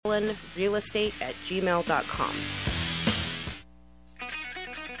kaplanrealestate@gmail.com.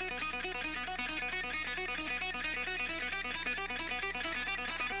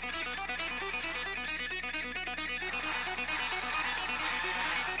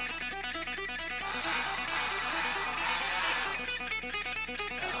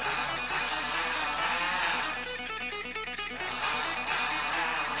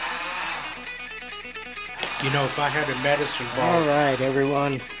 You know, if I had a medicine ball... All right,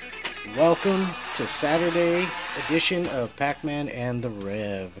 everyone. Welcome to Saturday edition of Pac-Man and the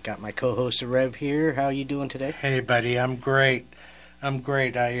Rev. I got my co-host, the Rev, here. How are you doing today? Hey, buddy, I'm great.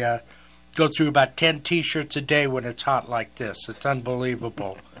 I go through about 10 T-shirts a day when it's hot like this. It's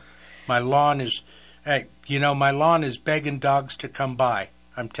unbelievable. My lawn is... Hey, you know, my lawn is begging dogs to come by.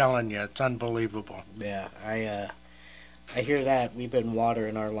 I'm telling you, it's unbelievable. Yeah, I hear that. We've been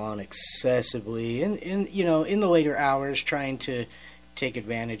watering our lawn excessively, and in the later hours, trying to take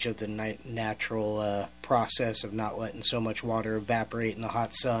advantage of the natural process of not letting so much water evaporate in the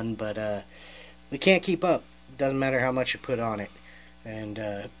hot sun. But we can't keep up. Doesn't matter how much you put on it. And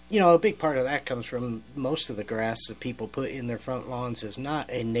a big part of that comes from most of the grass that people put in their front lawns is not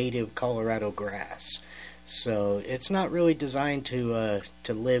a native Colorado grass, so it's not really designed to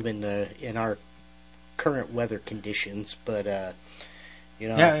live in our current weather conditions, but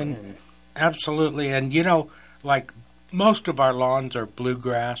absolutely. And like most of our lawns are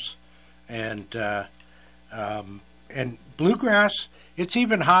bluegrass, and bluegrass, it's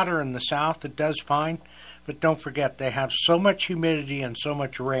even hotter in the south. It does fine, but don't forget they have so much humidity and so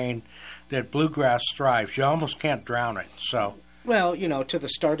much rain that bluegrass thrives. You almost can't drown it. So to the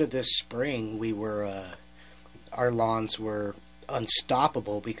start of this spring, we were our lawns were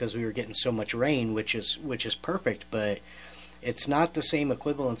unstoppable because we were getting so much rain, which is perfect, but it's not the same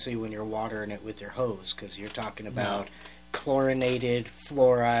equivalency when you're watering it with your hose, because you're talking about chlorinated,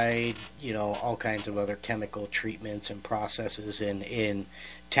 fluoride, all kinds of other chemical treatments and processes in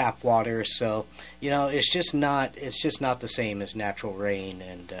tap water. So it's just not the same as natural rain.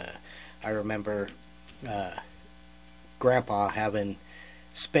 And I remember Grandpa having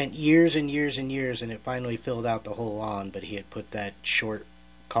spent years and years and years, and it finally filled out the whole lawn, but he had put that short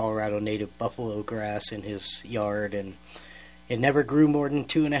Colorado native buffalo grass in his yard, and it never grew more than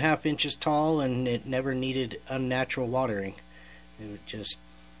 2.5 inches tall, and it never needed unnatural watering. It just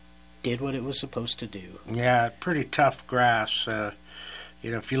did what it was supposed to do. Yeah, pretty tough grass.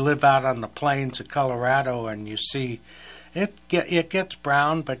 If you live out on the plains of Colorado and you see it gets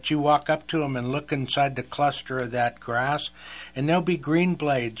brown, but you walk up to them and look inside the cluster of that grass, and there'll be green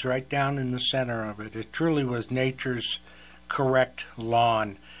blades right down in the center of it. It truly was nature's correct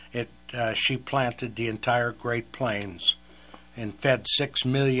lawn. She planted the entire Great Plains and fed 6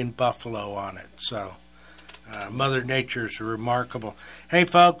 million buffalo on it. So Mother Nature's remarkable. Hey,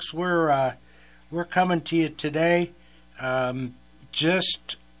 folks, we're coming to you today.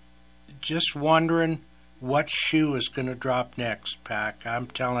 Just wondering what shoe is going to drop next, Pac. I'm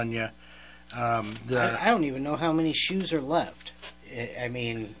telling you. I don't even know how many shoes are left. I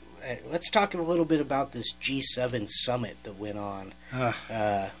mean, let's talk a little bit about this G7 summit that went on.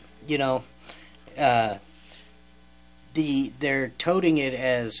 They're touting it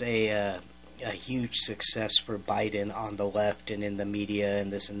as a huge success for Biden on the left and in the media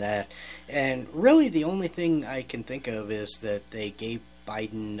and this and that. And really the only thing I can think of is that they gave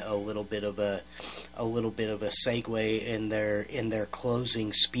Biden a little bit of a segue in their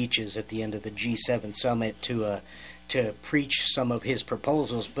closing speeches at the end of the G7 summit to preach some of his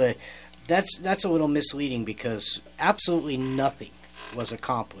proposals, but that's a little misleading because absolutely nothing was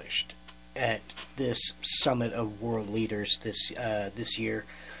accomplished at this summit of world leaders this year.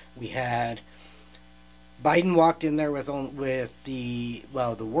 We had Biden walked in there the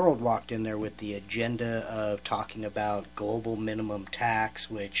world walked in there with the agenda of talking about global minimum tax,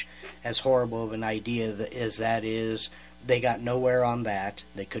 which, as horrible of an idea as that is, they got nowhere on that.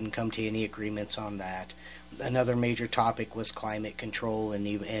 They couldn't come to any agreements on that. Another major topic was climate control, and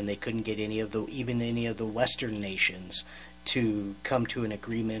they couldn't get any of the Western nations to come to an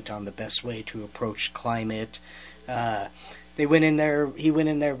agreement on the best way to approach climate. He went in there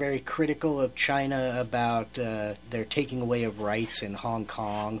very critical of China about their taking away of rights in Hong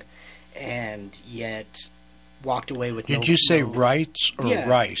Kong, and yet walked away with Did you say rights or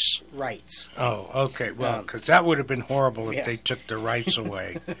rice? Rights. Oh, okay. Well, because that would have been horrible if they took the rights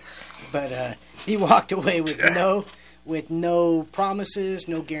away. But he walked away with no promises,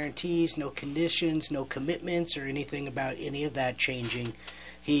 no guarantees, no conditions, no commitments, or anything about any of that changing.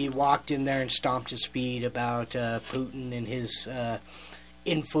 He walked in there and stomped his feet about Putin and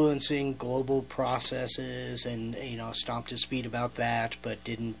influencing global processes, and stomped his feet about that, but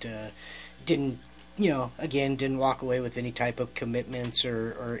didn't walk away with any type of commitments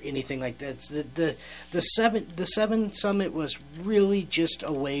or anything like that. The seven summit was really just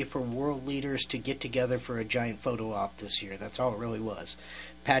a way for world leaders to get together for a giant photo op this year. That's all it really was.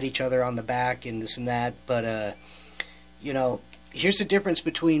 Pat each other on the back and this and that, but here's the difference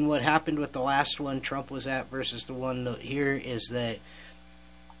between what happened with the last one Trump was at versus the one here is that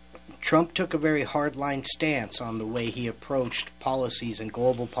Trump took a very hardline stance on the way he approached policies and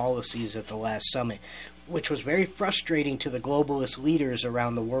global policies at the last summit, which was very frustrating to the globalist leaders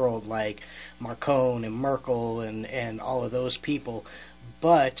around the world like Macron and Merkel and all of those people.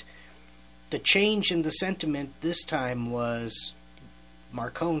 But the change in the sentiment this time was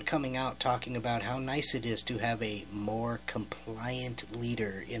Macron coming out talking about how nice it is to have a more compliant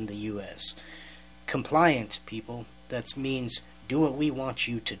leader in the U.S. Compliant, people, that means do what we want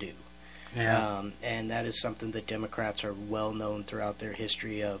you to do. Yeah. And that is something that Democrats are well known throughout their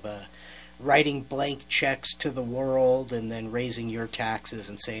history of writing blank checks to the world and then raising your taxes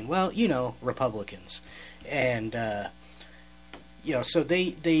and saying, well, Republicans. And, so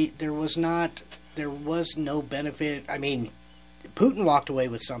there was no benefit. I mean, Putin walked away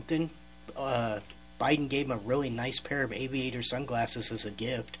with something. Biden gave him a really nice pair of aviator sunglasses as a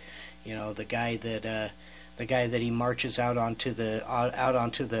gift. The guy that he marches out onto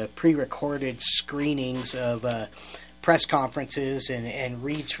the pre-recorded screenings of press conferences and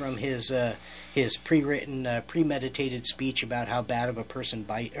reads from his pre-written, premeditated speech about how bad of a person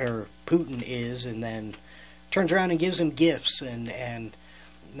Putin is, and then turns around and gives him gifts, and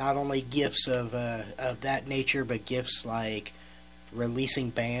not only gifts of that nature, but gifts like releasing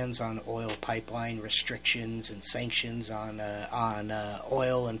bans on oil pipeline restrictions and sanctions on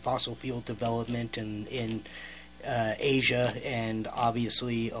oil and fossil fuel development in Asia, and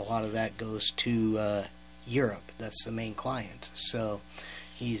obviously a lot of that goes to Europe. That's the main client. So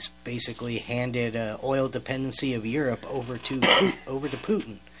he's basically handed oil dependency of Europe over to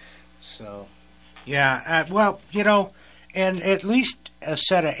Putin. So yeah, and at least a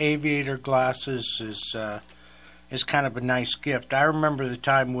set of aviator glasses is kind of a nice gift. I remember the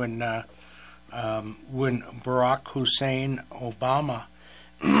time when Barack Hussein Obama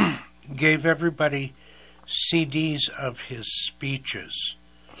gave everybody CDs of his speeches.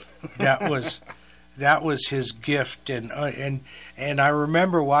 That was his gift, and I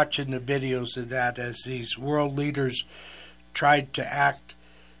remember watching the videos of that as these world leaders tried to act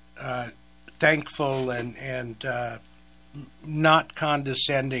thankful and not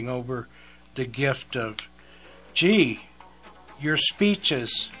condescending over the gift of, gee, your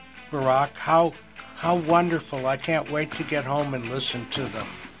speeches, Barack, how wonderful. I can't wait to get home and listen to them.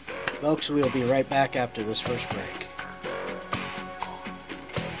 Folks, we'll be right back after this first break.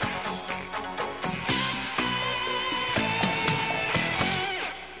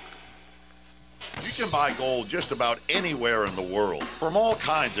 You can buy gold just about anywhere in the world from all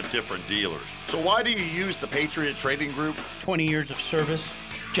kinds of different dealers. So why do you use the Patriot Trading Group? 20 years of service,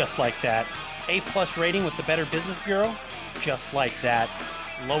 just like that. A-plus rating with the Better Business Bureau, just like that.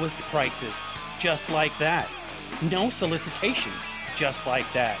 Lowest prices, just like that. No solicitation, just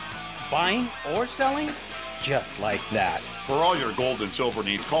like that. Buying or selling, just like that. For all your gold and silver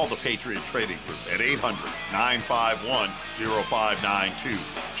needs, call the Patriot Trading Group at 800-951-0592.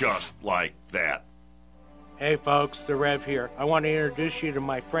 Just like that. Hey folks, the Rev here. I want to introduce you to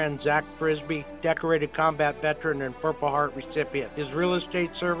my friend Zach Frisbee, decorated combat veteran and Purple Heart recipient. His real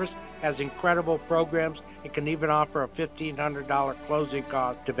estate service has incredible programs and can even offer a $1,500 closing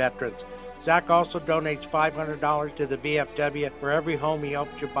cost to veterans. Zach also donates $500 to the VFW for every home he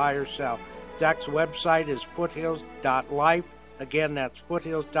helps you buy or sell. Zach's website is foothills.life. Again, that's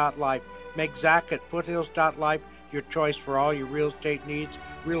foothills.life. Make Zach at foothills.life your choice for all your real estate needs,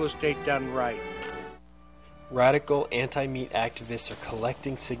 real estate done right. Radical anti-meat activists are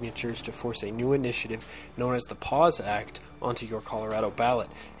collecting signatures to force a new initiative known as the Pause Act onto your Colorado ballot.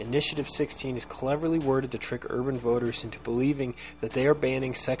 Initiative 16 is cleverly worded to trick urban voters into believing that they are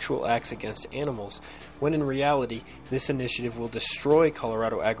banning sexual acts against animals, when in reality, this initiative will destroy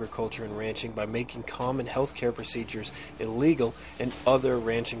Colorado agriculture and ranching by making common healthcare procedures illegal and other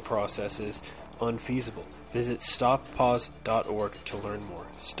ranching processes unfeasible. Visit stoppause.org to learn more.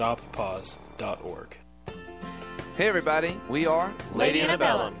 Stoppause.org. Hey everybody, we are Lady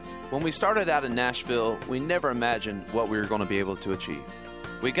Antebellum. When we started out in Nashville, we never imagined what we were going to be able to achieve.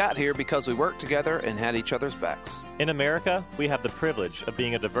 We got here because we worked together and had each other's backs. In America, we have the privilege of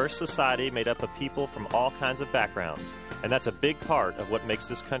being a diverse society made up of people from all kinds of backgrounds, and that's a big part of what makes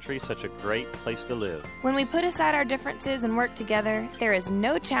this country such a great place to live. When we put aside our differences and work together, there is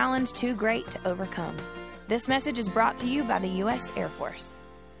no challenge too great to overcome. This message is brought to you by the U.S. Air Force.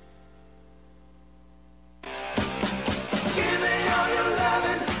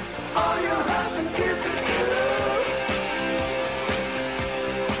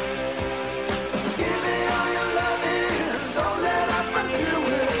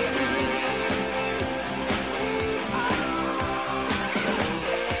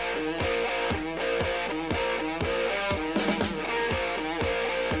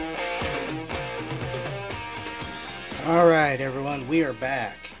 All right, everyone, we are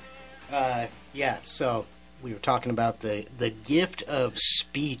back. So we were talking about the gift of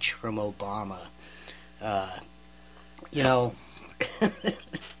speech from Obama.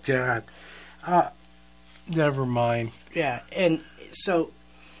 God. Never mind. Yeah, and so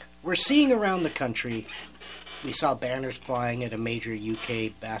we're seeing around the country, we saw banners flying at a major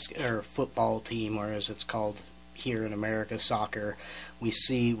UK football team, or as it's called here in America, soccer.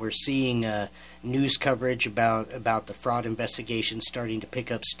 We're seeing news coverage about the fraud investigation starting to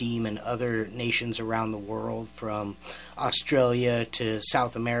pick up steam in other nations around the world, from Australia to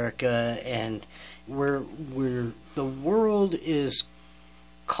South America, and the world is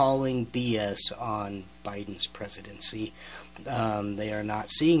calling BS on Biden's presidency. They are not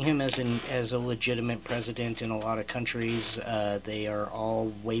seeing him as a legitimate president in a lot of countries. They are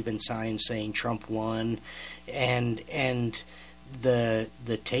all waving signs saying Trump won, and the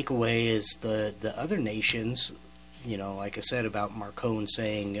takeaway is the other nations, like I said about Marcone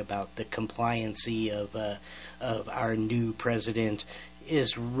saying about the compliancy of our new president,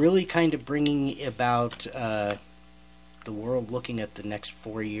 is really kind of bringing about the world looking at the next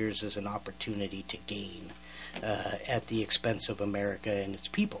 4 years as an opportunity to gain at the expense of America and its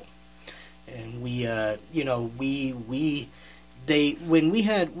people. And when we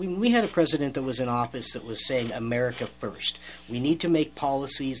had a president that was in office that was saying America first, we need to make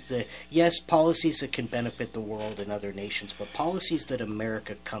policies that can benefit the world and other nations, but policies that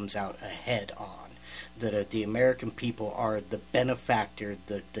America comes out ahead on, that the American people are the benefactor,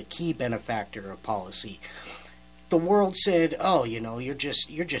 the key benefactor of policy. The world said, "Oh, you're just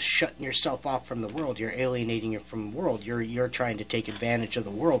shutting yourself off from the world. You're alienating it from the world. You're trying to take advantage of the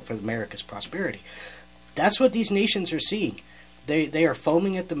world for America's prosperity." That's what these nations are seeing. They are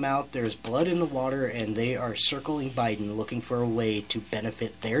foaming at the mouth. There's blood in the water, and they are circling Biden, looking for a way to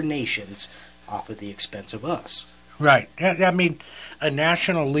benefit their nations off of the expense of us. Right. I mean, a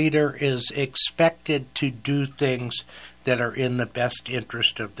national leader is expected to do things that are in the best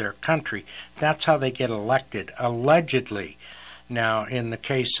interest of their country. That's how they get elected, allegedly. Now, in the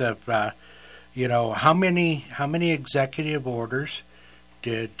case of, how many executive orders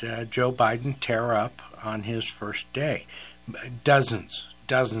did Joe Biden tear up on his first day? Dozens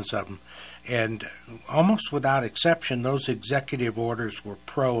of them. And almost without exception, those executive orders were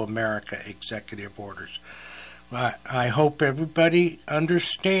pro-America executive orders. I hope everybody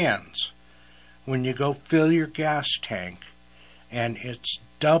understands when you go fill your gas tank and it's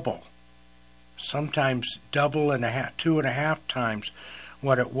double, sometimes double and a half, 2.5 times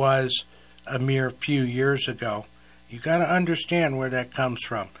what it was a mere few years ago. You got to understand where that comes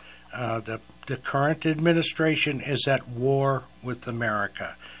from. The current administration is at war with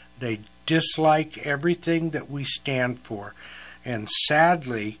America. They dislike everything that we stand for, and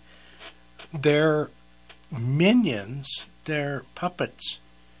sadly, their minions, their puppets,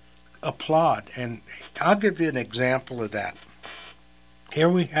 applaud. And I'll give you an example of that. Here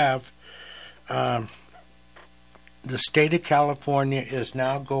we have the state of California is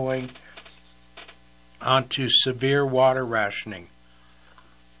now going onto severe water rationing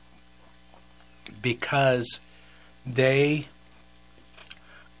because they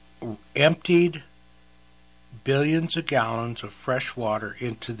emptied billions of gallons of fresh water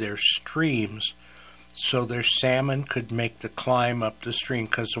into their streams so their salmon could make the climb up the stream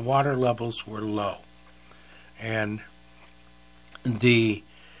because the water levels were low. And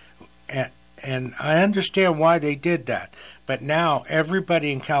I understand why they did that. But now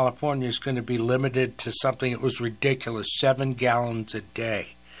everybody in California is going to be limited to something that was ridiculous, 7 gallons a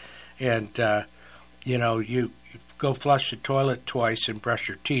day. And, you go flush the toilet twice and brush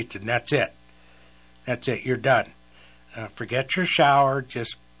your teeth, and that's it. That's it. You're done. Forget your shower.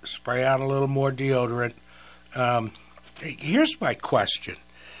 Just spray on a little more deodorant. Here's my question.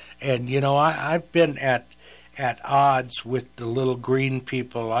 And, I've been at odds with the little green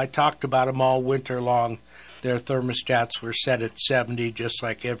people. I talked about them all winter long their thermostats were set at 70 just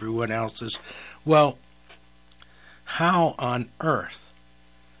like everyone else's. Well, how on earth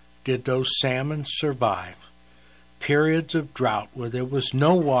did those salmon survive periods of drought where there was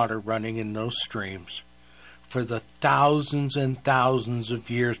no water running in those streams for the thousands and thousands of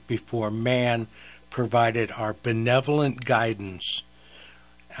years before man provided our benevolent guidance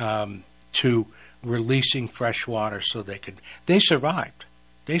to releasing fresh water so they survived.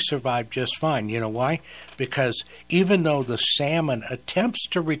 They survived just fine. You know why? Because even though the salmon attempts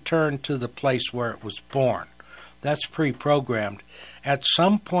to return to the place where it was born, that's pre-programmed, at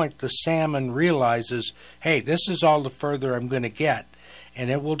some point the salmon realizes, hey, this is all the further I'm going to get, and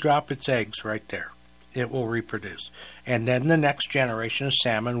it will drop its eggs right there. It will reproduce. And then the next generation of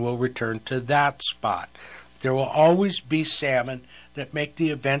salmon will return to that spot. There will always be salmon that make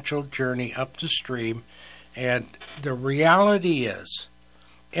the eventual journey up the stream, and the reality is,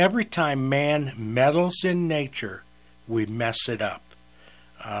 every time man meddles in nature, we mess it up.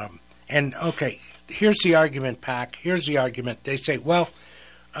 And okay, here's the argument, Pac. Here's the argument. They say, well,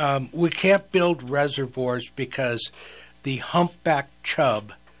 we can't build reservoirs because the humpback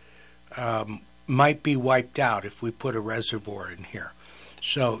chub might be wiped out if we put a reservoir in here.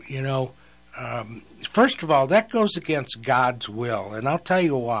 So, first of all, that goes against God's will, and I'll tell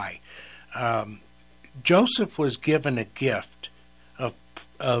you why. Joseph was given a gift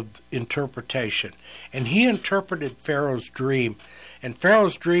of interpretation, and he interpreted Pharaoh's dream, and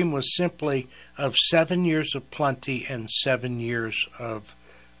Pharaoh's dream was simply of 7 years of plenty and 7 years of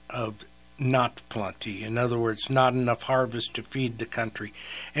not plenty. In other words, not enough harvest to feed the country.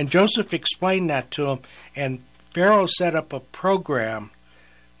 And Joseph explained that to him, and Pharaoh set up a program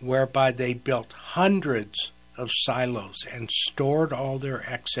whereby they built hundreds of silos and stored all their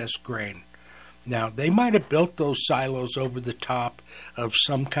excess grain. Now, they might have built those silos over the top of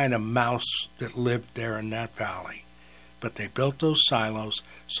some kind of mouse that lived there in that valley, but they built those silos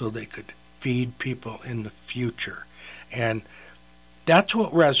so they could feed people in the future. And that's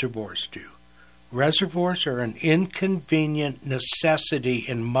what reservoirs do. Reservoirs are an inconvenient necessity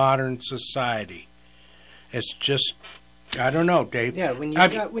in modern society. It's just, I don't know, Dave. Yeah, when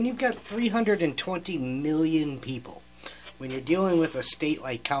you've got 320 million people, when you're dealing with a state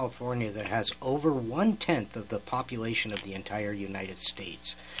like California that has over 1/10 of the population of the entire United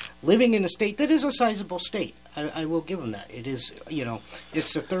States, living in a state that is a sizable state, I will give them that. It is,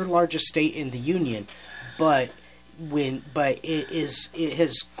 it's the third largest state in the union, but it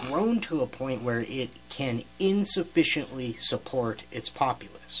has grown to a point where it can insufficiently support its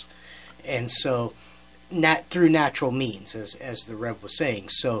populace, and so through natural means, as the Rev was saying.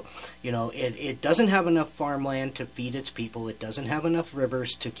 So, it doesn't have enough farmland to feed its people. It doesn't have enough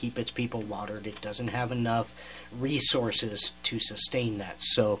rivers to keep its people watered. It doesn't have enough resources to sustain that.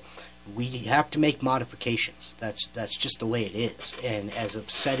 So we have to make modifications. That's just the way it is. And as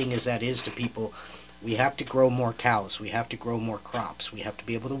upsetting as that is to people, we have to grow more cows. We have to grow more crops. We have to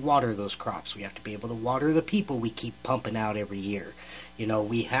be able to water those crops. We have to be able to water the people we keep pumping out every year.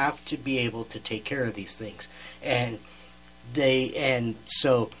 We have to be able to take care of these things. And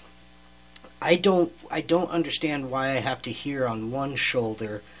so I don't understand why I have to hear on one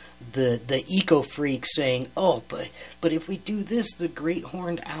shoulder the eco freak saying, oh, but if we do this, the great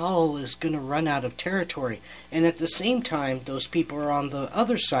horned owl is going to run out of territory. And at the same time, those people are on the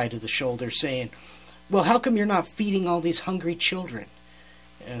other side of the shoulder saying, well, how come you're not feeding all these hungry children?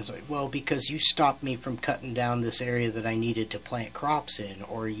 And it's like, well, because you stopped me from cutting down this area that I needed to plant crops in,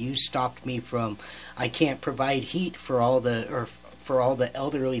 or you stopped me from, I can't provide heat for all the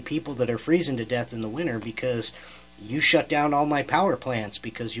elderly people that are freezing to death in the winter because you shut down all my power plants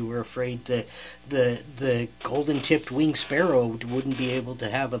because you were afraid that the golden-tipped winged sparrow wouldn't be able to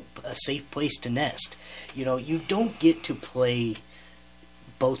have a safe place to nest. You don't get to play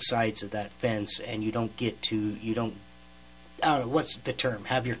both sides of that fence, and you don't, I don't know, what's the term?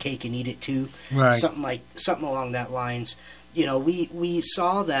 Have your cake and eat it too? Right. Something along that lines. We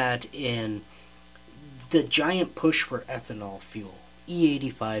saw that in the giant push for ethanol fuel,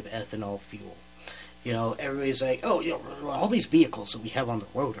 E85 ethanol fuel. Everybody's like, oh, all these vehicles that we have on the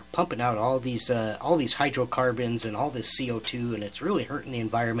road are pumping out all these hydrocarbons and all this CO2, and it's really hurting the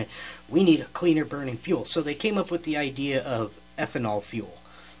environment. We need a cleaner burning fuel. So they came up with the idea of ethanol fuel.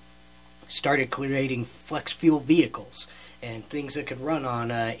 Started creating flex fuel vehicles and things that could run on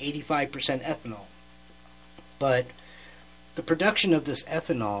 85% ethanol. But the production of this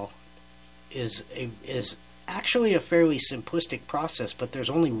ethanol is actually a fairly simplistic process, but there's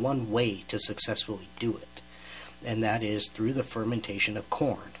only one way to successfully do it, and that is through the fermentation of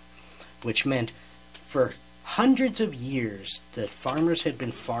corn, which meant for hundreds of years that farmers had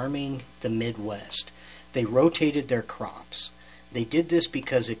been farming the Midwest. They rotated their crops. They did this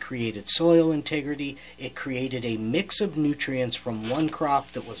because it created soil integrity. It created a mix of nutrients from one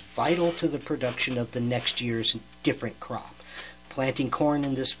crop that was vital to the production of the next year's different crop. Planting corn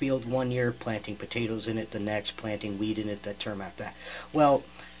in this field one year, planting potatoes in it the next, planting wheat in it that term after that. Well,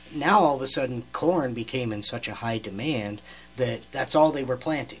 now all of a sudden corn became in such a high demand that that's all they were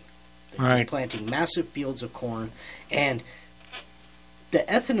planting. They were planting massive fields of corn. And the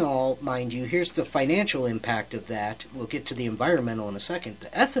ethanol, mind you, here's the financial impact of that. We'll get to the environmental in a second. The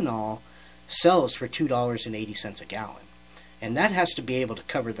ethanol sells for $2.80 a gallon. And that has to be able to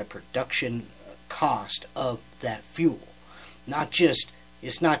cover the production cost of that fuel.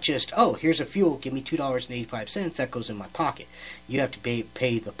 It's not just, oh, here's a fuel, give me $2.85, that goes in my pocket. You have to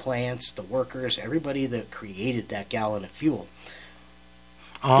pay the plants, the workers, everybody that created that gallon of fuel.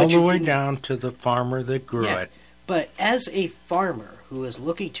 All the way down to the farmer that grew it. But as a farmer who is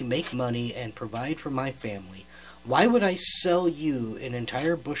looking to make money and provide for my family, why would I sell you an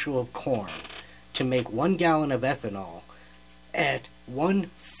entire bushel of corn to make 1 gallon of ethanol at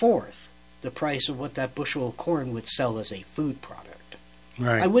 1/4 the price of what that bushel of corn would sell as a food product?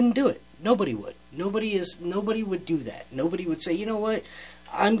 Right. I wouldn't do it. Nobody would. Nobody would do that. Nobody would say, you know what,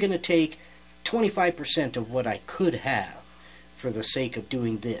 I'm going to take 25% of what I could have for the sake of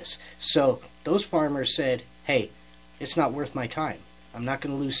doing this. So those farmers said, hey, it's not worth my time. I'm not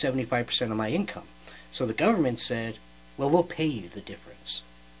going to lose 75% of my income. So the government said, well, we'll pay you the difference.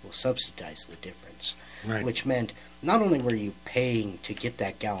 We'll subsidize the difference. Right. Which meant not only were you paying to get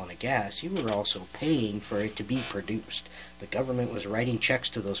that gallon of gas, you were also paying for it to be produced. The government was writing checks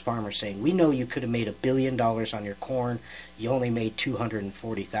to those farmers saying, we know you could have made $1 billion on your corn. You only made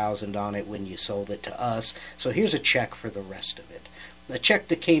 $240,000 on it when you sold it to us. So here's a check for the rest of it. A check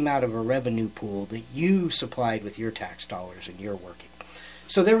that came out of a revenue pool that you supplied with your tax dollars and your working.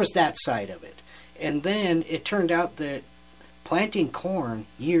 So there was that side of it. And then it turned out that planting corn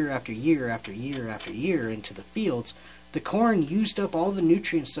year after year after year after year into the fields, the corn used up all the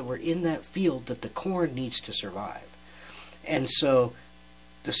nutrients that were in that field that the corn needs to survive. And so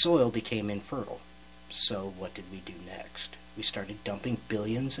the soil became infertile. So what did we do next? We started dumping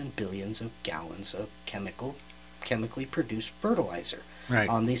billions and billions of gallons of chemically produced fertilizer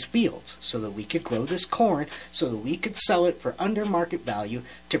on these fields so that we could grow this corn, so that we could sell it for under market value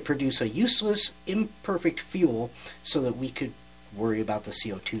to produce a useless, imperfect fuel so that we could worry about the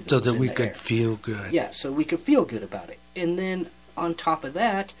CO2 so that we could feel good. Yeah, so we could feel good about it. And then on top of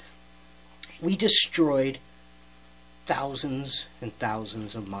that, we destroyed thousands and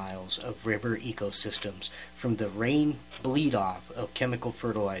thousands of miles of river ecosystems from the rain bleed off of chemical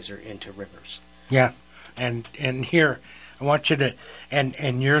fertilizer into rivers. Yeah. And here, I want you to,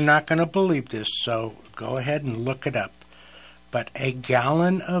 and you're not going to believe this, so go ahead and look it up. But a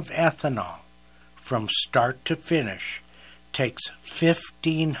gallon of ethanol from start to finish takes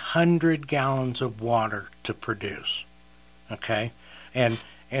 1,500 gallons of water to produce. Okay? And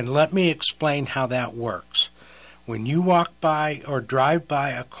let me explain how that works. When you walk by or drive by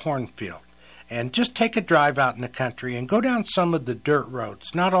a cornfield, and just take a drive out in the country and go down some of the dirt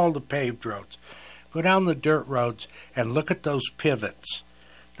roads, not all the paved roads. Go down the dirt roads and look at those pivots.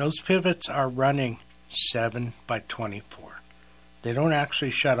 Those pivots are running 7 by 24. They don't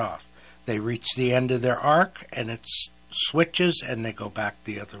actually shut off. They reach the end of their arc and it switches and they go back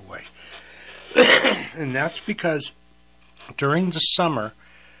the other way. And that's because during the summer,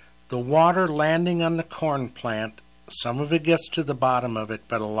 the water landing on the corn plant, some of it gets to the bottom of it,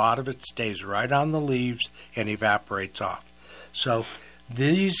 but a lot of it stays right on the leaves and evaporates off. So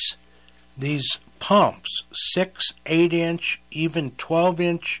these pumps, 6, 8-inch, even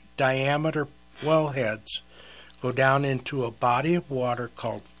 12-inch diameter wellheads, go down into a body of water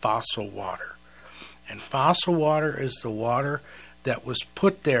called fossil water. And fossil water is the water that was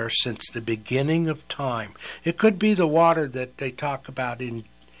put there since the beginning of time. It could be the water that they talk about in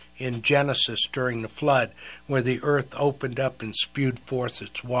Genesis during the flood, where the earth opened up and spewed forth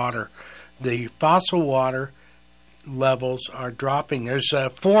its water. The fossil water levels are dropping. There's 4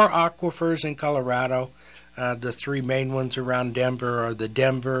 aquifers in Colorado. The 3 main ones around Denver are the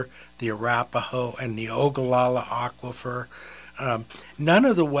Denver, the Arapahoe, and the Ogallala aquifer. None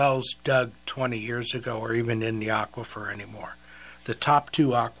of the wells dug 20 years ago are even in the aquifer anymore. The top 2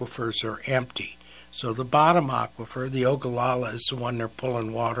 aquifers are empty. So the bottom aquifer, the Ogallala, is the one they're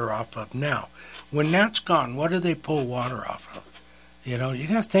pulling water off of now. When that's gone, what do they pull water off of? You know, you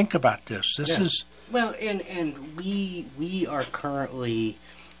got to think about this. This is... Well, and we are currently,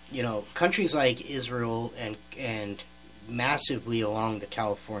 you know, countries like Israel and massively along the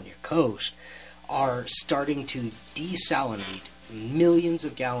California coast are starting to desalinate millions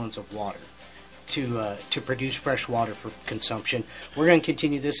of gallons of water to produce fresh water for consumption. We're going to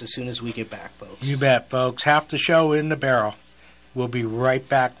continue this as soon as we get back, folks. You bet, folks. Half the show in the barrel. We'll be right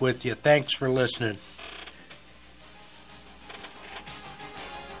back with you. Thanks for listening.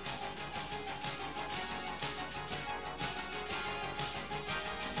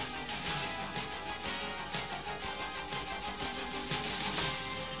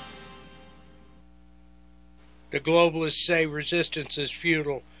 The globalists say resistance is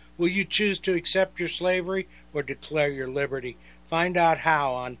futile. Will you choose to accept your slavery or declare your liberty? Find out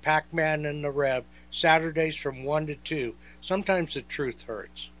how on Pac-Man and the Rev, Saturdays from 1 to 2. Sometimes the truth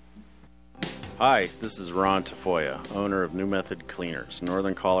hurts. Hi, this is Ron Tafoya, owner of New Method Cleaners,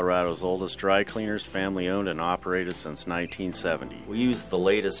 Northern Colorado's oldest dry cleaners, family-owned and operated since 1970. We use the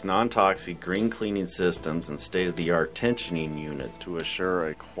latest non-toxic green cleaning systems and state-of-the-art tensioning units to assure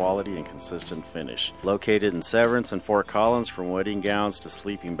a quality and consistent finish. Located in Severance and Fort Collins, from wedding gowns to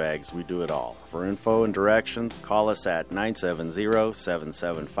sleeping bags, we do it all. For info and directions, call us at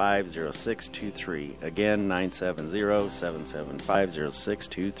 970-775-0623. Again,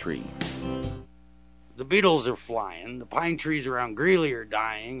 970-775-0623. The beetles are flying, the pine trees around Greeley are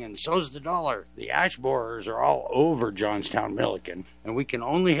dying, and so's the dollar. The ash borers are all over Johnstown Milliken, and we can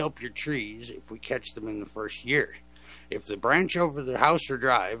only help your trees if we catch them in the first year. If the branch over the house or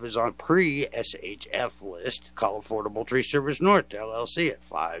drive is on pre-SHF list, call Affordable Tree Service North, LLC at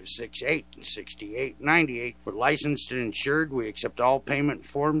 568-6898. We're licensed and insured. We accept all payment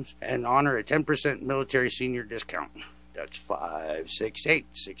forms and honor a 10% military senior discount. That's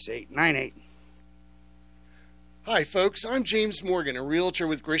 568-6898. Hi, folks. I'm James Morgan, a realtor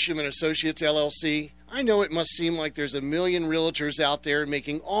with Grisham & Associates, LLC. I know it must seem like there's a million realtors out there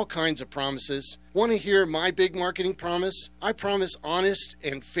making all kinds of promises. Want to hear my big marketing promise? I promise honest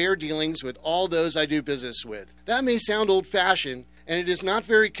and fair dealings with all those I do business with. That may sound old-fashioned, and it is not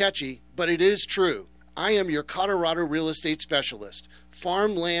very catchy, but it is true. I am your Colorado real estate specialist.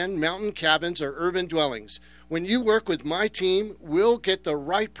 Farm, land, mountain cabins, or urban dwellings. When you work with my team, we'll get the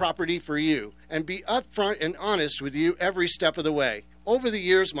right property for you and be upfront and honest with you every step of the way. Over the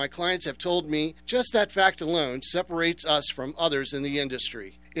years, my clients have told me just that fact alone separates us from others in the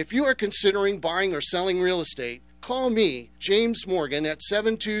industry. If you are considering buying or selling real estate, call me, James Morgan, at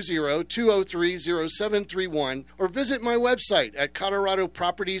 720-203-0731 or visit my website at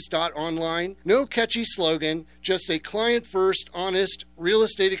coloradoproperties.online. No catchy slogan, just a client-first, honest real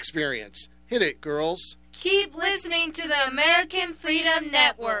estate experience. Hit it, girls. Keep listening to the American Freedom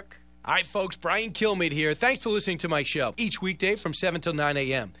Network. Hi, folks. Brian Kilmeade here. Thanks for listening to my show each weekday from 7 till 9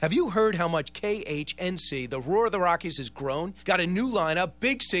 a.m. Have you heard how much KHNC, the Roar of the Rockies, has grown? Got a new lineup,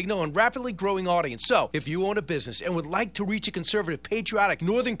 big signal, and rapidly growing audience. So, if you own a business and would like to reach a conservative, patriotic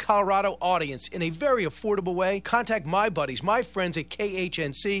Northern Colorado audience in a very affordable way, contact my buddies, my friends at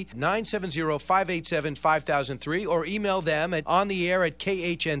KHNC, 970-587-5003, or email them at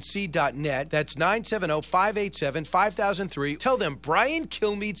ontheair@khnc.net. That's 970-587-5003. Tell them Brian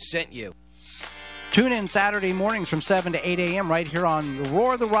Kilmeade sent you. Tune in Saturday mornings from 7 to 8 a.m. right here on the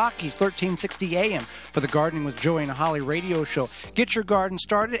Roar of the Rockies, 1360 a.m. for the Gardening with Joey and Holly radio show. Get your garden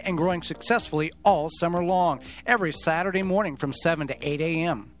started and growing successfully all summer long, every Saturday morning from 7 to 8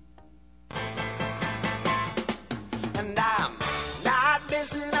 a.m. And I'm not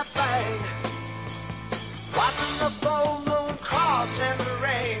missing a thing, watching the full moon cross in the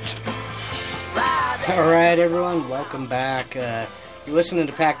range. All right, everyone, welcome back. You're listening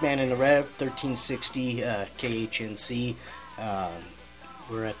to Pac-Man and the Rev, 1360 KHNC.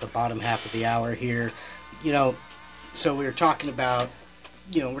 We're at the bottom half of the hour here. You know, so we're talking about,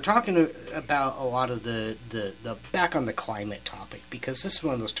 a lot of the back on the climate topic, because this is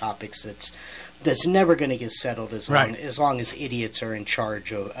one of those topics that's never going to get settled as long as idiots are in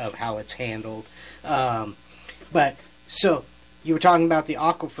charge of how it's handled. But so you were talking about the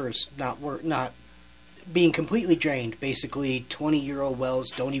aquifers not being completely drained. Basically, 20-year-old wells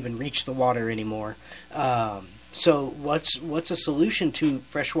don't even reach the water anymore. So what's a solution to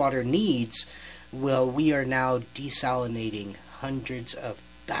freshwater needs? Well, we are now desalinating hundreds of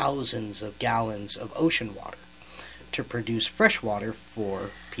thousands of gallons of ocean water to produce fresh water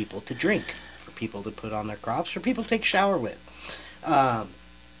for people to drink, for people to put on their crops, for people to take a shower with.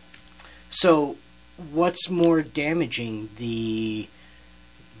 So what's more damaging, the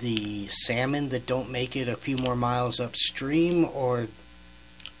salmon that don't make it a few more miles upstream, or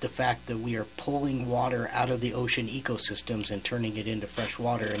the fact that we are pulling water out of the ocean ecosystems and turning it into fresh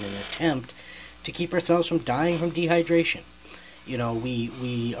water in an attempt to keep ourselves from dying from dehydration? You know,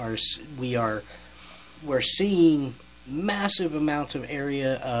 we're seeing massive amounts of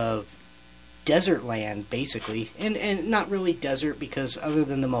area of desert land, basically, and not really desert, because other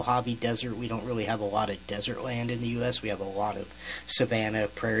than the Mojave Desert, we don't really have a lot of desert land in the U.S. We have a lot of savanna,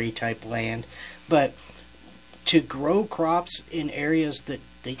 prairie-type land. But to grow crops in areas that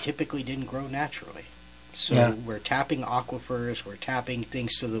they typically didn't grow naturally. So we're tapping aquifers, we're tapping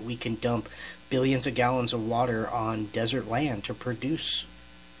things so that we can dump billions of gallons of water on desert land to produce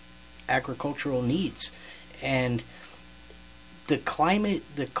agricultural needs. And the climate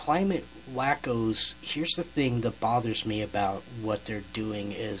wackos, here's the thing that bothers me about what they're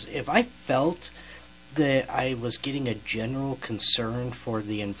doing is, if I felt that I was getting a general concern for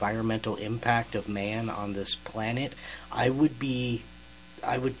the environmental impact of man on this planet, I would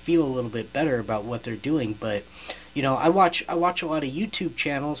feel a little bit better about what they're doing. But I watch a lot of YouTube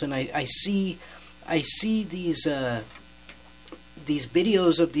channels, and I see these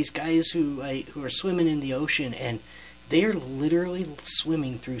videos of these guys who are swimming in the ocean, and they are literally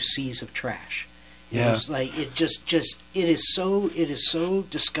swimming through seas of trash. Yeah. It's like it is so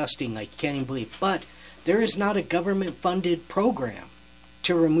disgusting. I can't even believe. But there is not a government-funded program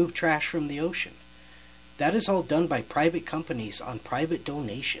to remove trash from the ocean. That is all done by private companies on private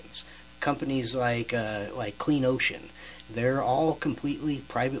donations. Companies like Clean Ocean, they're all completely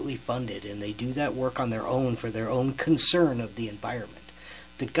privately funded, and they do that work on their own for their own concern of the environment.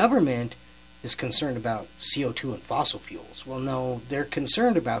 The government is concerned about CO2 and fossil fuels. Well, no, they're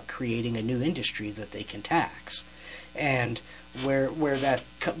concerned about creating a new industry that they can tax. And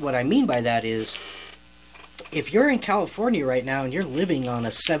what I mean by that is, if you're in California right now and you're living on a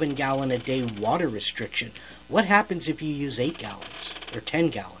 7-gallon-a-day water restriction, what happens if you use 8 gallons or 10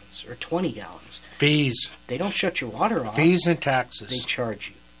 gallons or 20 gallons? Fees. They don't shut your water off. Fees and taxes. They charge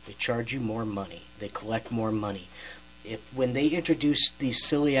you. They charge you more money. They collect more money. When they introduce these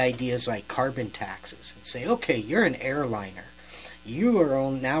silly ideas like carbon taxes and say, okay, you're an airliner, you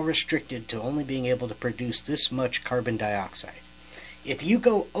are now restricted to only being able to produce this much carbon dioxide. If you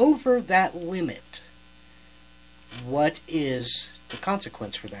go over that limit, what is the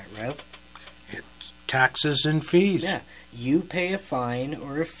consequence for that, Rev? It's taxes and fees. Yeah. You pay a fine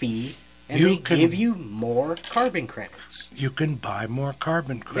or a fee, and they give you more carbon credits. You can buy more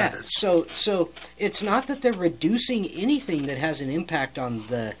carbon credits. Yeah. So it's not that they're reducing anything that has an impact on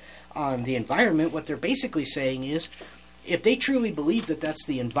the environment. What they're basically saying is, if they truly believe that that's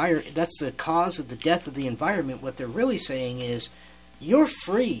the cause of the death of the environment, what they're really saying is, you're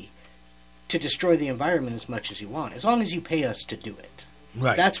free to destroy the environment as much as you want, as long as you pay us to do it.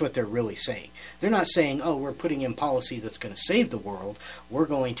 Right. That's what they're really saying. They're not saying, oh, we're putting in policy that's going to save the world. We're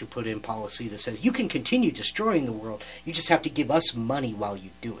going to put in policy that says you can continue destroying the world. You just have to give us money while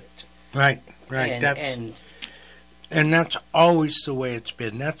you do it. Right. And that's always the way it's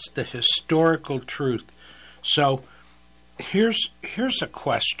been. That's the historical truth. So here's a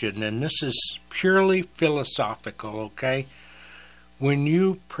question, and this is purely philosophical, okay? When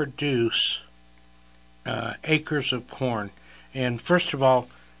you produce acres of corn, and first of all,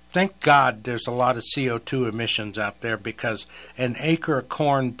 thank God there's a lot of CO2 emissions out there, because an acre of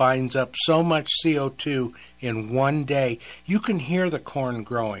corn binds up so much CO2 in one day. You can hear the corn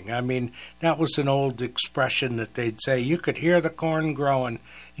growing. I mean, that was an old expression that they'd say, you could hear the corn growing.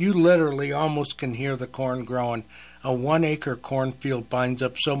 You literally almost can hear the corn growing. A 1-acre cornfield binds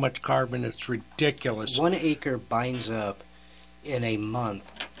up so much carbon, it's ridiculous. 1 acre binds up in a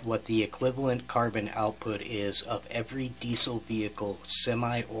month what the equivalent carbon output is of every diesel vehicle,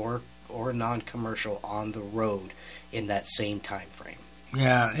 semi or non-commercial, on the road in that same time frame.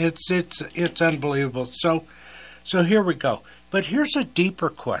 Yeah, it's unbelievable. So here we go. But here's a deeper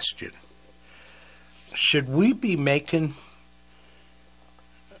question. Should we be making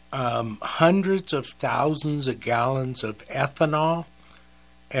hundreds of thousands of gallons of ethanol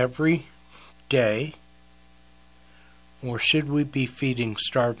every day? Or should we be feeding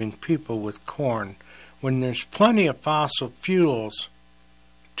starving people with corn when there's plenty of fossil fuels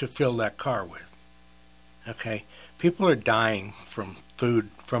to fill that car with? Okay? People are dying from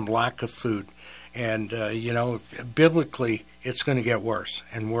food, from lack of food. And, biblically, it's going to get worse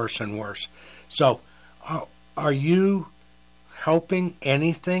and worse and worse. So, are you helping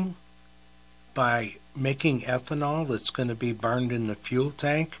anything by making ethanol that's going to be burned in the fuel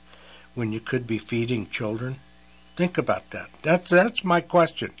tank when you could be feeding children? Think about that. That's my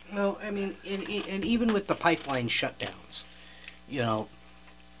question. Well, I mean, and even with the pipeline shutdowns,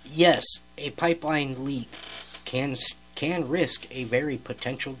 yes, a pipeline leak can risk a very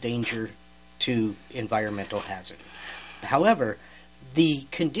potential danger to environmental hazard. However, the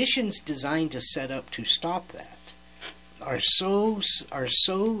conditions designed to set up to stop that are so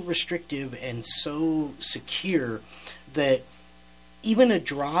restrictive and so secure that even a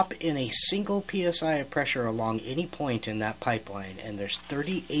drop in a single PSI of pressure along any point in that pipeline, and there's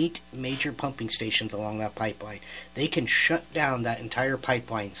 38 major pumping stations along that pipeline, they can shut down that entire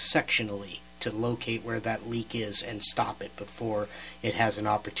pipeline sectionally to locate where that leak is and stop it before it has an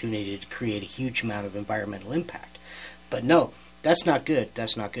opportunity to create a huge amount of environmental impact. But no, that's not good.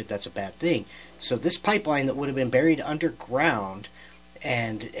 That's not good. That's a bad thing. So this pipeline that would have been buried underground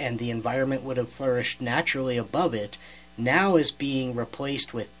and the environment would have flourished naturally above it now is being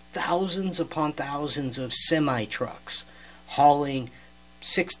replaced with thousands upon thousands of semi-trucks hauling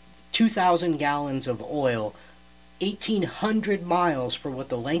 2,000 gallons of oil 1,800 miles for what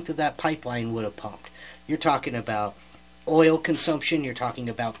the length of that pipeline would have pumped. You're talking about oil consumption, you're talking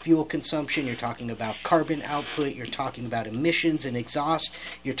about fuel consumption, you're talking about carbon output, you're talking about emissions and exhaust,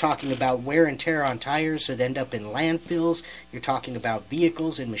 you're talking about wear and tear on tires that end up in landfills, you're talking about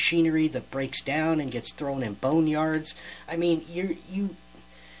vehicles and machinery that breaks down and gets thrown in boneyards. I mean,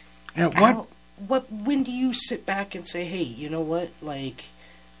 when do you sit back and say, hey, you know what, like,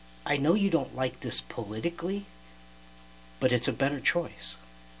 I know you don't like this politically, but it's a better choice.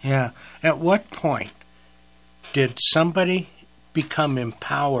 Yeah. At what point did somebody become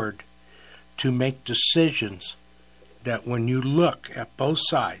empowered to make decisions that when you look at both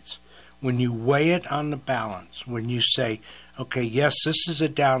sides, when you weigh it on the balance, when you say, okay, yes, this is a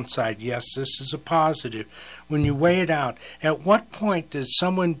downside, yes, this is a positive, when you weigh it out, at what point does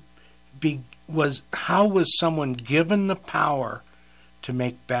someone how was someone given the power to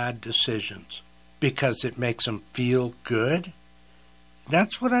make bad decisions? Because it makes them feel good?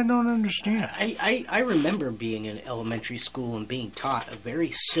 That's what I don't understand. I remember being in elementary school and being taught a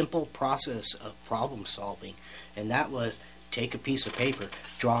very simple process of problem solving, and that was take a piece of paper,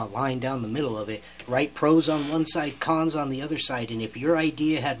 draw a line down the middle of it, write pros on one side, cons on the other side, and if your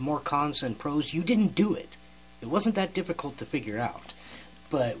idea had more cons than pros, you didn't do it. It wasn't that difficult to figure out.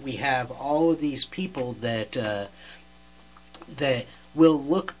 But we have all of these people that will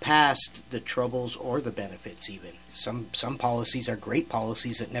look past the troubles or the benefits even. Some policies are great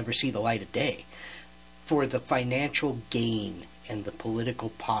policies that never see the light of day for the financial gain and the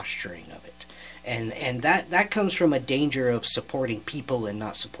political posturing of it. And that comes from a danger of supporting people and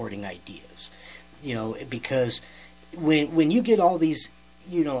not supporting ideas. You know, because when you get all these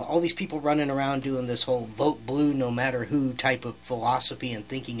people running around doing this whole vote blue no matter who type of philosophy and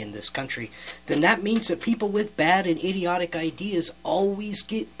thinking in this country, then that means that people with bad and idiotic ideas always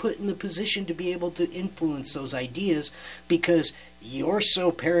get put in the position to be able to influence those ideas because you're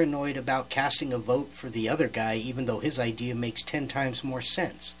so paranoid about casting a vote for the other guy even though his idea makes 10 times more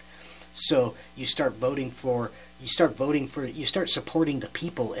sense. So you start supporting the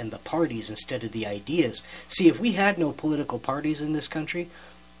people and the parties instead of the ideas. See, if we had no political parties in this country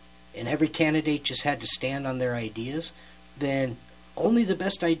and every candidate just had to stand on their ideas, then only the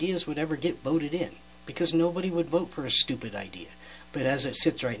best ideas would ever get voted in because nobody would vote for a stupid idea. But as it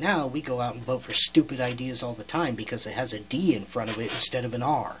sits right now, we go out and vote for stupid ideas all the time because it has a D in front of it instead of an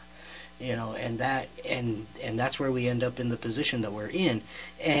R. You know, and that's where we end up in the position that we're in.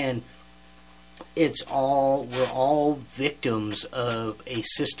 And we're all victims of a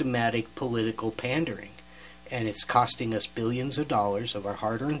systematic political pandering, and it's costing us billions of dollars of our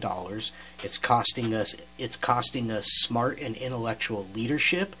hard-earned dollars. It's costing us smart and intellectual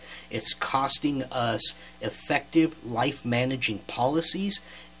leadership. It's costing us effective life-managing policies,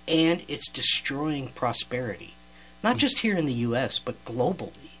 and it's destroying prosperity, not just here in the U.S., but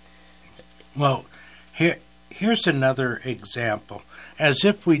globally. Well, here's another example. As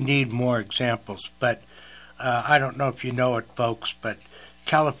if we need more examples, but I don't know if you know it, folks, but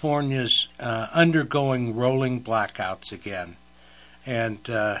California's undergoing rolling blackouts again. And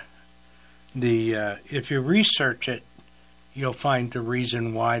if you research it, you'll find the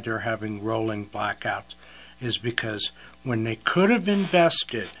reason why they're having rolling blackouts is because when they could have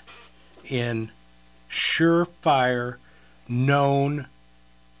invested in surefire, known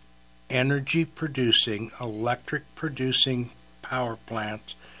energy-producing, electric-producing power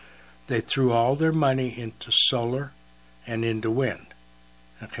plants, they threw all their money into solar and into wind.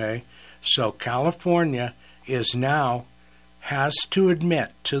 Okay? So California has to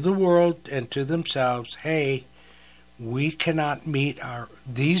admit to the world and to themselves, hey, we cannot meet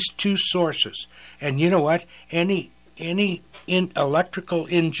these two sources. And you know what? Any electrical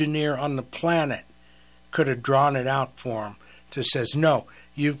engineer on the planet could have drawn it out for them to says, no,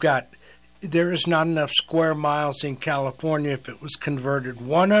 there is not enough square miles in California if it was converted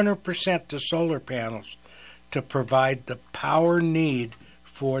 100% to solar panels to provide the power need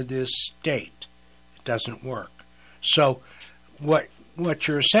for this state. It doesn't work. So what what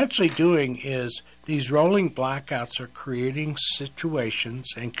you're essentially doing is these rolling blackouts are creating situations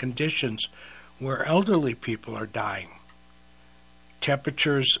and conditions where elderly people are dying.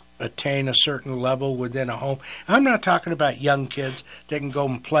 Temperatures attain a certain level within a home. I'm not talking about young kids that can go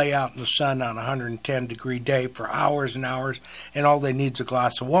and play out in the sun on a 110-degree day for hours and hours, and all they need is a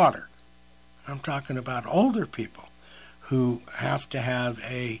glass of water. I'm talking about older people who have to have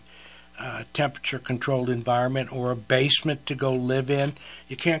a temperature-controlled environment or a basement to go live in.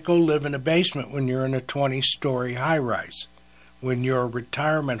 You can't go live in a basement when you're in a 20-story high-rise, when your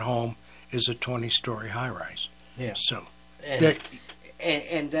retirement home is a 20-story high-rise. Yeah. So,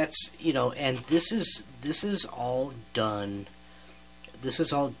 and that's, you know, and this is all done. This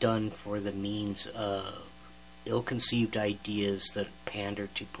is all done for the means of ill-conceived ideas that pander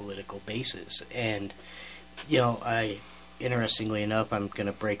to political bases. And, you know, interestingly enough, I'm going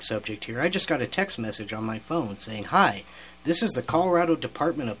to break subject here. I just got a text message on my phone saying, "Hi, this is the Colorado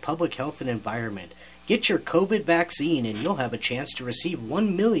Department of Public Health and Environment. Get your COVID vaccine and you'll have a chance to receive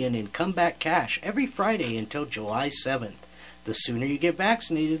 $1 million in comeback cash every Friday until July 7th. The sooner you get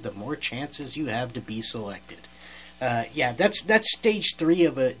vaccinated, the more chances you have to be selected." Yeah, that's stage 3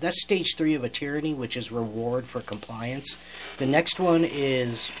 of a tyranny, which is reward for compliance. The next one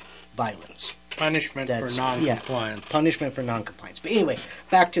is violence. Punishment for non-compliance. Yeah, punishment for non-compliance. But anyway,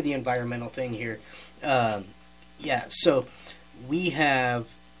 back to the environmental thing here. So we have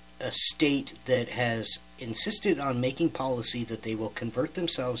a state that has insisted on making policy that they will convert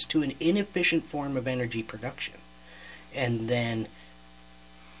themselves to an inefficient form of energy production. And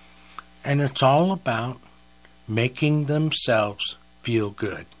it's all about making themselves feel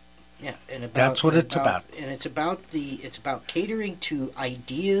good. Yeah, that's what it's about. And it's about catering to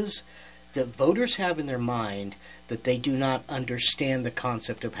ideas that voters have in their mind that they do not understand the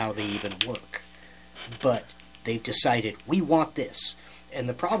concept of how they even work. But they've decided we want this. And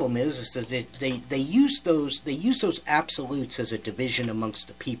the problem is that they use those absolutes as a division amongst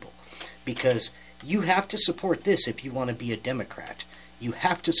the people, because you have to support this if you want to be a Democrat. You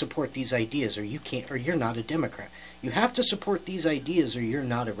have to support these ideas, or you're not a Democrat. You have to support these ideas, or you're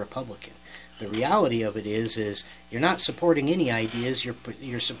not a Republican. The reality of it is you're not supporting any ideas.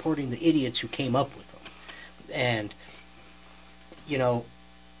 You're supporting the idiots who came up with them. And you know,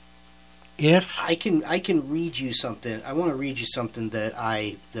 if I can read you something, I want to read you something that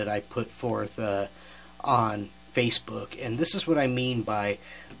I put forth on Facebook, and this is what I mean by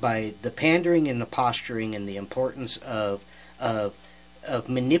the pandering and the posturing and the importance of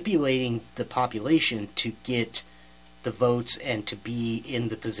manipulating the population to get the votes and to be in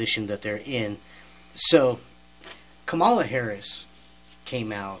the position that they're in. So Kamala Harris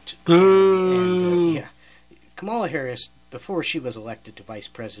came out. And, Kamala Harris, before she was elected to vice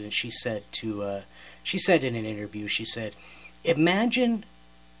president, she said in an interview, she said, "Imagine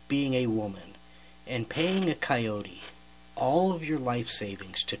being a woman and paying a coyote all of your life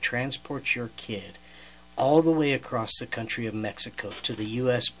savings to transport your kid all the way across the country of Mexico to the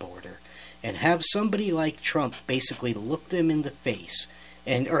U.S. border, and have somebody like Trump basically look them in the face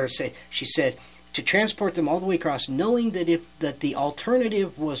she said, to transport them all the way across, knowing that the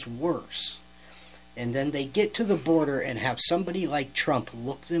alternative was worse. And then they get to the border and have somebody like Trump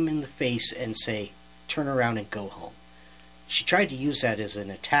look them in the face and say, turn around and go home." She tried to use that as an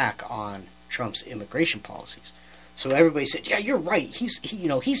attack on Trump's immigration policies. So everybody said, "Yeah, you're right.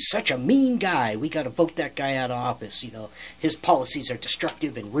 He's such a mean guy. We got to vote that guy out of office. You know, his policies are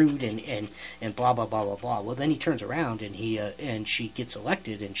destructive and rude and blah blah blah blah blah." Well, then he turns around and she gets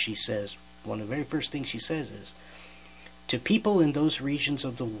elected, and she says, one of the very first things she says is, "To people in those regions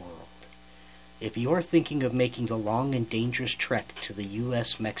of the world, if you are thinking of making the long and dangerous trek to the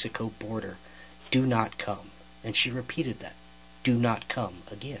U.S.-Mexico border, do not come." And she repeated that, "Do not come,"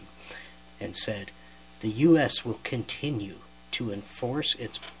 again, and said, "The U.S. will continue to enforce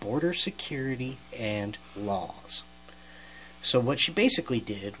its border security and laws." So what she basically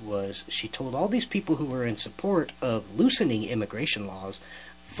did was she told all these people who were in support of loosening immigration laws,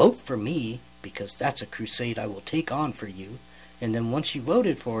 vote for me, because that's a crusade I will take on for you. And then once you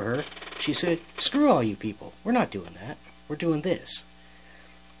voted for her, she said, "Screw all you people. We're not doing that. We're doing this."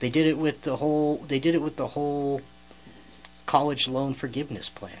 They did it with the whole college loan forgiveness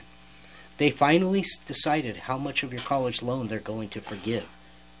plan. They finally decided how much of your college loan they're going to forgive.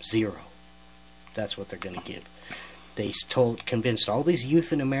 0. That's what they're going to give. They convinced all these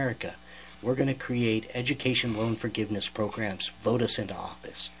youth in America, we're going to create education loan forgiveness programs. Vote us into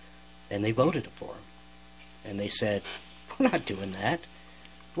office. And they voted for them. And they said, "We're not doing that.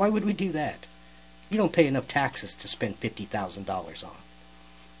 Why would we do that? You don't pay enough taxes to spend $50,000 on."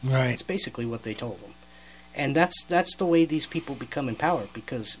 Right. That's basically what they told them. And that's the way these people become in power,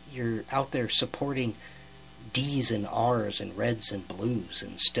 because you're out there supporting D's and R's and reds and blues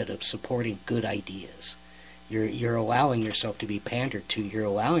instead of supporting good ideas. You're allowing yourself to be pandered to. You're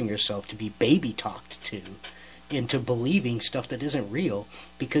allowing yourself to be baby talked to into believing stuff that isn't real,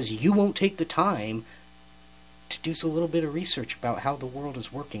 because you won't take the time to do a little bit of research about how the world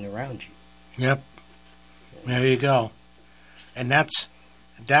is working around you. Yep. There you go. And that's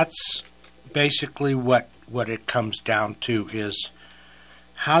basically what it comes down to is,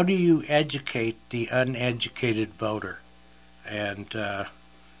 how do you educate the uneducated voter? And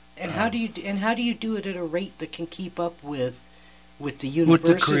how do you do it at a rate that can keep up with the university? With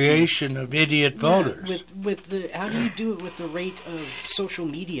the creation of idiot voters. How do you do it with the rate of social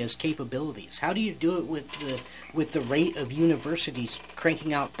media's capabilities? How do you do it with the rate of universities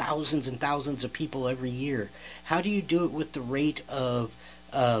cranking out thousands and thousands of people every year? How do you do it with the rate of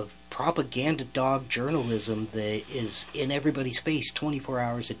propaganda dog journalism that is in everybody's face 24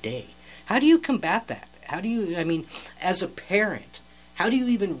 hours a day? How do you combat that? As a parent, how do you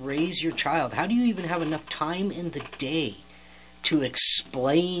even raise your child? How do you even have enough time in the day to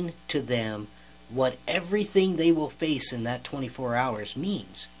explain to them what everything they will face in that 24 hours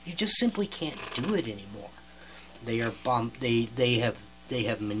means? You just simply can't do it anymore. They are they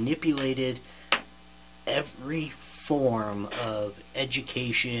have manipulated every form of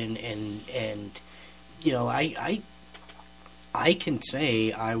education, and I can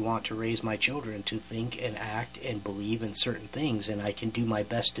say I want to raise my children to think and act and believe in certain things, and I can do my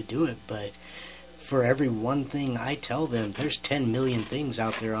best to do it, but for every one thing I tell them, there's 10 million things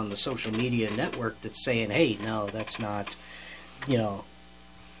out there on the social media network that's saying, hey, no, that's not,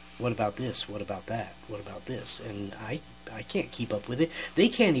 what about this? What about that? What about this? And I can't keep up with it. They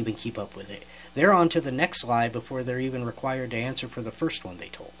can't even keep up with it. They're on to the next lie before they're even required to answer for the first one they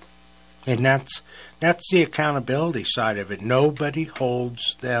told. And that's the accountability side of it. Nobody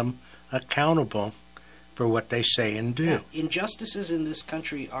holds them accountable for what they say and do. Yeah, injustices in this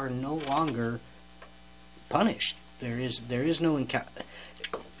country are no longer punished. There is no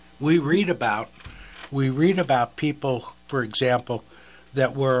We read about people, for example,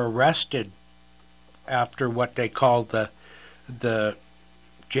 that were arrested after what they called the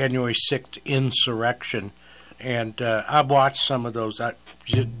January 6th insurrection, and I've watched some of those.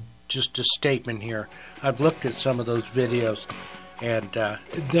 Just a statement here. I've looked at some of those videos, and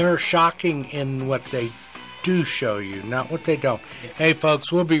they're shocking in what they do show you, not what they don't. Hey,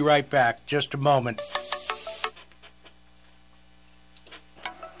 folks, we'll be right back. Just a moment.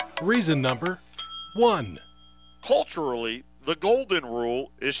 Reason number 1. Culturally, the golden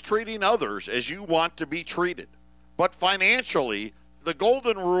rule is treating others as you want to be treated. But financially, the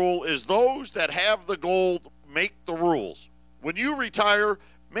golden rule is those that have the gold make the rules. When you retire,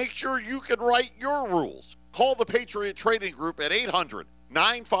 make sure you can write your rules. Call the Patriot Trading Group at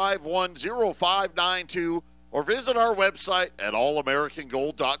 800-951-0592 or visit our website at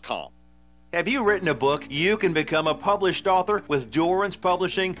allamericangold.com. Have you written a book? You can become a published author with Dorrance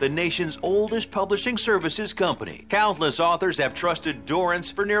Publishing, the nation's oldest publishing services company. Countless authors have trusted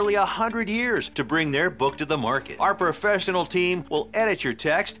Dorrance for nearly 100 years to bring their book to the market. Our professional team will edit your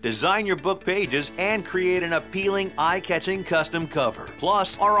text, design your book pages, and create an appealing, eye-catching custom cover.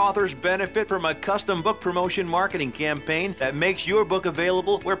 Plus, our authors benefit from a custom book promotion marketing campaign that makes your book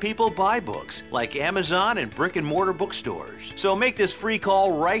available where people buy books, like Amazon and brick-and-mortar bookstores. So make this free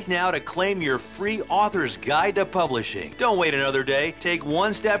call right now to claim your free author's guide to publishing. Don't wait another day. Take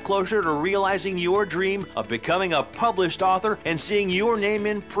one step closer to realizing your dream of becoming a published author and seeing your name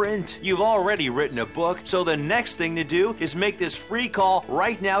in print. You've already written a book, so the next thing to do is make this free call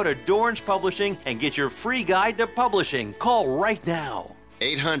right now to Dorrance Publishing and get your free guide to publishing. Call right now.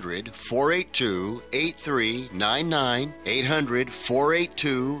 800-482-8399.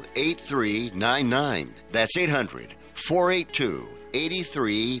 800-482-8399. That's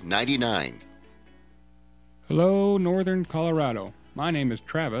 800-482-8399. Hello, Northern Colorado. My name is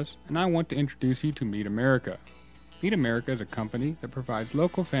Travis, and I want to introduce you to Meat America. Meat America is a company that provides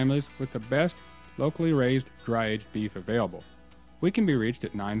local families with the best locally raised dry-aged beef available. We can be reached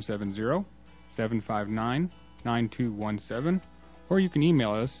at 970-759-9217, or you can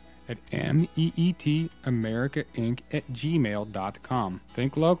email us at meetamericainc@gmail.com.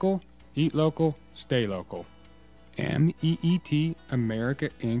 Think local, eat local, stay local.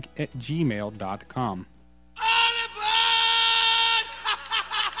 meetamericainc@gmail.com.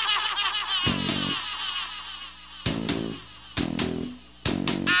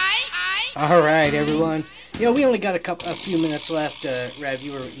 All right, everyone. We only got a few minutes left. Rev,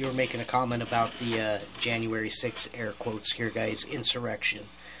 you were making a comment about the January 6th, air quotes here, guys, insurrection.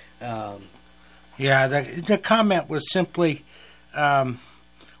 Yeah, the comment was simply,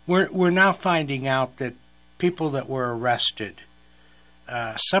 we're now finding out that people that were arrested,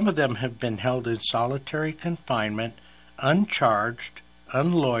 some of them have been held in solitary confinement, uncharged,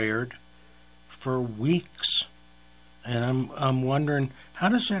 unlawyered, for weeks. And I'm wondering, how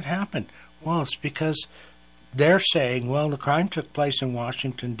does that happen? Well, it's because they're saying, well, the crime took place in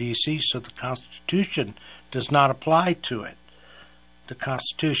Washington, D.C., so the Constitution does not apply to it. The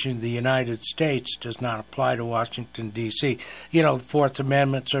Constitution of the United States does not apply to Washington, D.C. You know, the Fourth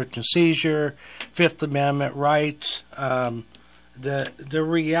Amendment, search and seizure, Fifth Amendment rights. The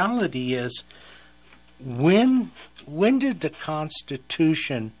reality is, when did the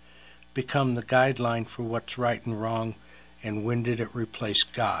Constitution become the guideline for what's right and wrong, and when did it replace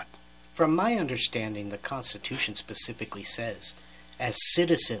God? From my understanding, the Constitution specifically says, as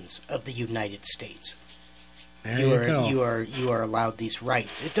citizens of the United States, you are allowed these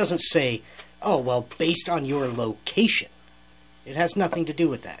rights. It doesn't say, oh, well, based on your location. It has nothing to do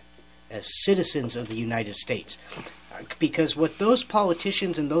with that. As citizens of the United States. Because what those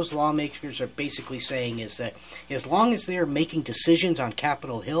politicians and those lawmakers are basically saying is that as long as they're making decisions on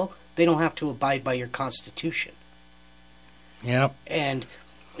Capitol Hill, they don't have to abide by your Constitution. Yep. And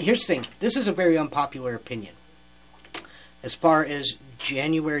here's the thing. This is a very unpopular opinion. As far as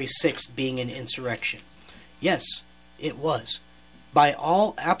January 6th being an insurrection. Yes, it was. By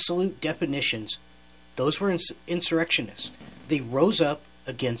all absolute definitions, those were insurrectionists. They rose up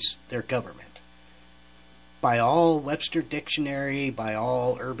against their government. By all Webster Dictionary, by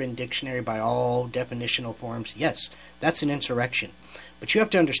all Urban Dictionary, by all definitional forms, yes, that's an insurrection. But you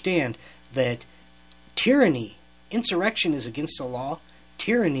have to understand that tyranny, insurrection is against the law,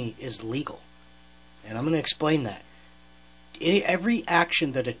 tyranny is legal. And I'm going to explain that. Every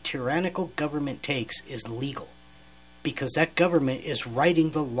action that a tyrannical government takes is legal because that government is writing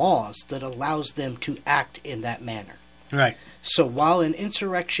the laws that allows them to act in that manner. Right. So while an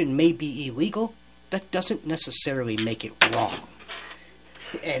insurrection may be illegal, that doesn't necessarily make it wrong.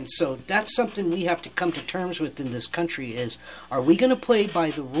 And so that's something we have to come to terms with in this country is, are we going to play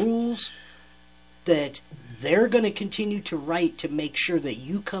by the rules that they're going to continue to write to make sure that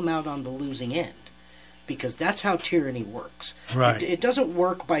you come out on the losing end? Because that's how tyranny works. Right. It doesn't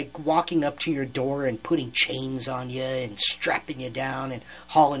work by walking up to your door and putting chains on you and strapping you down and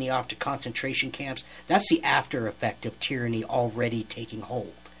hauling you off to concentration camps. That's the after effect of tyranny already taking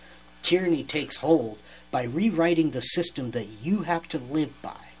hold. Tyranny takes hold by rewriting the system that you have to live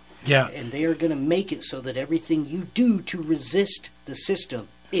by. Yeah. And they are going to make it so that everything you do to resist the system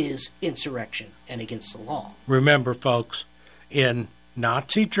is insurrection and against the law. Remember, folks, in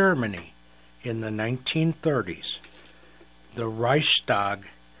Nazi Germany in the 1930s, the Reichstag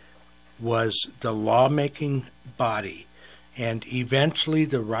was the lawmaking body, and eventually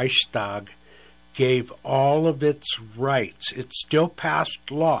the Reichstag gave all of its rights. It still passed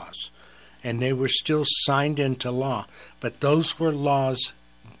laws, and they were still signed into law, but those were laws,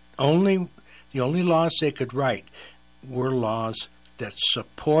 the only laws they could write were laws that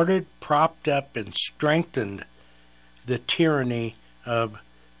supported, propped up, and strengthened the tyranny of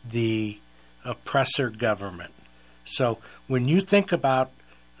the oppressor government. So when you think about,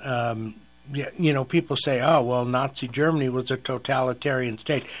 people say, oh, well, Nazi Germany was a totalitarian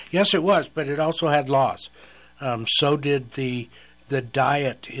state. Yes, it was, but it also had laws. So did the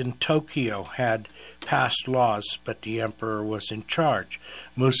Diet in Tokyo had passed laws, but the emperor was in charge.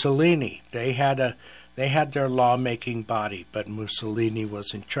 Mussolini, they had their lawmaking body, but Mussolini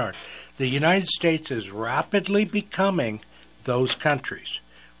was in charge. The United States is rapidly becoming those countries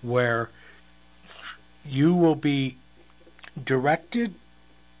where you will be directed,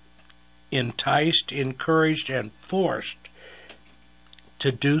 enticed, encouraged, and forced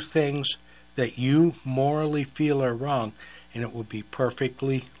to do things that you morally feel are wrong, and it will be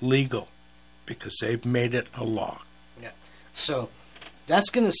perfectly legal because they've made it a law. Yeah. So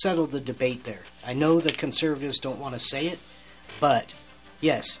that's going to settle the debate there. I know the conservatives don't want to say it, but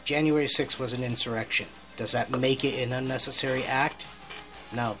yes, January 6th was an insurrection. Does that make it an unnecessary act?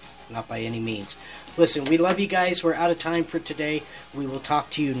 No, not by any means. Listen, we love you guys. We're out of time for today. We will talk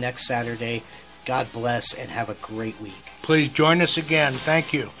to you next Saturday. God bless and have a great week. Please join us again.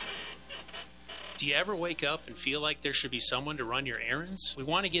 Thank you. Do you ever wake up and feel like there should be someone to run your errands? We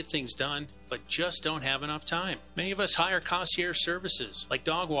want to get things done, but just don't have enough time. Many of us hire concierge services like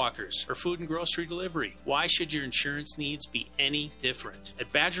dog walkers or food and grocery delivery. Why should your insurance needs be any different?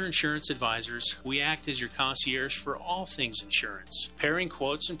 At Badger Insurance Advisors, we act as your concierge for all things insurance, pairing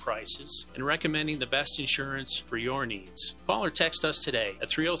quotes and prices, and recommending the best insurance for your needs. Call or text us today at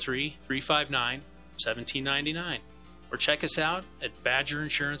 303-359-1799 or check us out at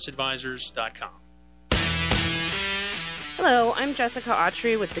badgerinsuranceadvisors.com. Hello, I'm Jessica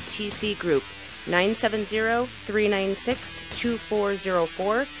Autry with the TC Group.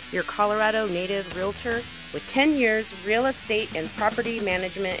 970-396-2404, your Colorado native realtor with 10 years real estate and property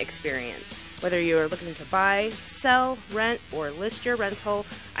management experience. Whether you are looking to buy, sell, rent, or list your rental,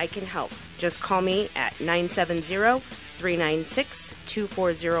 I can help. Just call me at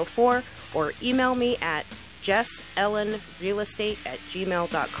 970-396-2404 or email me at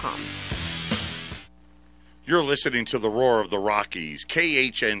jessellenrealestate@gmail.com. You're listening to the Roar of the Rockies,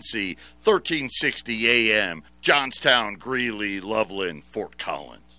 KHNC, 1360 AM, Johnstown, Greeley, Loveland, Fort Collins.